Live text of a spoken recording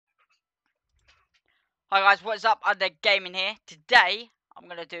Hi guys, what's up? Under Gaming here. Today, I'm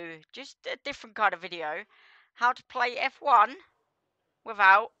going to do just a different kind of video. How to play F1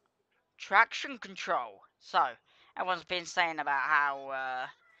 without traction control. So, everyone's been saying about how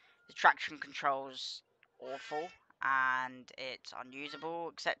the traction control's awful and it's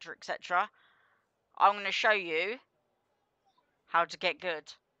unusable, etc, etc. I'm going to show you how to get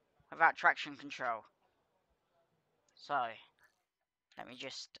good without traction control. So, let me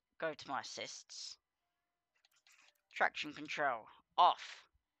just go to my assists. Traction control off.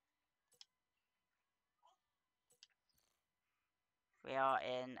 We are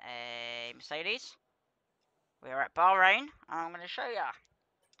in a Mercedes. We are at Bahrain, and I'm going to show you.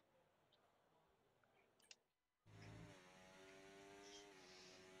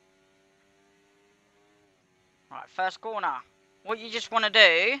 Right, first corner. What you just want to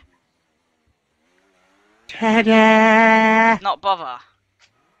do Ta-da! is not bother.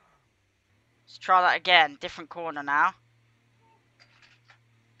 Let's try that again. Different corner now.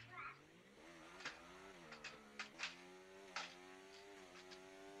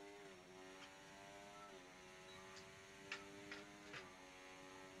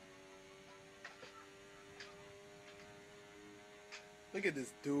 Look at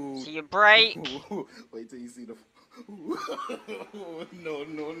this dude. So you brake. Wait till you see the. No,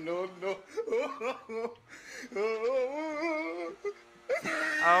 no, no, no.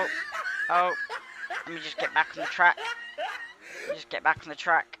 Oh. Let me just get back on the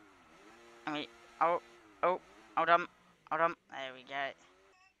track. I mean, oh. Hold on. There we go.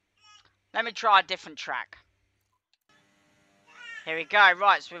 Let me try a different track. Here we go.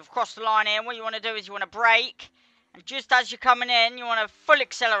 Right, so we've crossed the line here. And what you want to do is you want to brake. And just as you're coming in, you want to full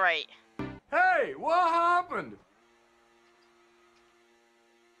accelerate. Hey, what happened?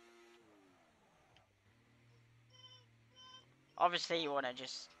 Obviously, you want to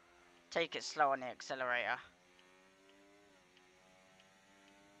just take it slow on the accelerator.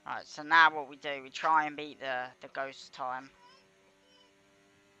 Right, so now what we do, we try and beat the ghost time.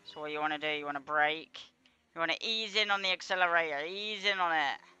 So what you want to do, you want to brake. You want to ease in on the accelerator, ease in on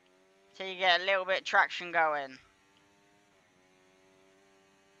it. Till you get a little bit of traction going.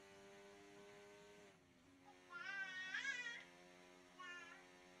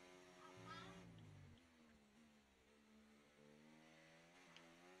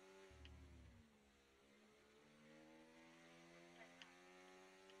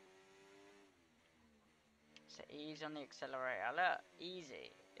 So ease on the accelerator, look,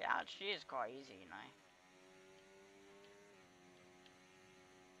 easy. It actually is quite easy, you know.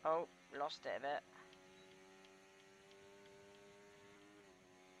 Oh, lost it a bit.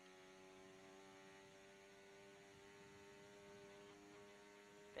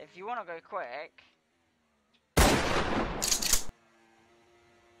 But if you want to go quick...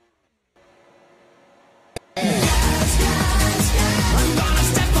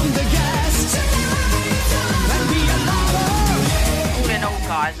 All in all,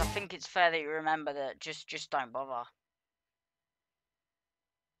 guys, I think it's fair that you remember that just don't bother.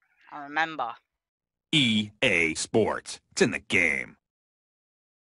 And remember, EA Sports. It's in the game.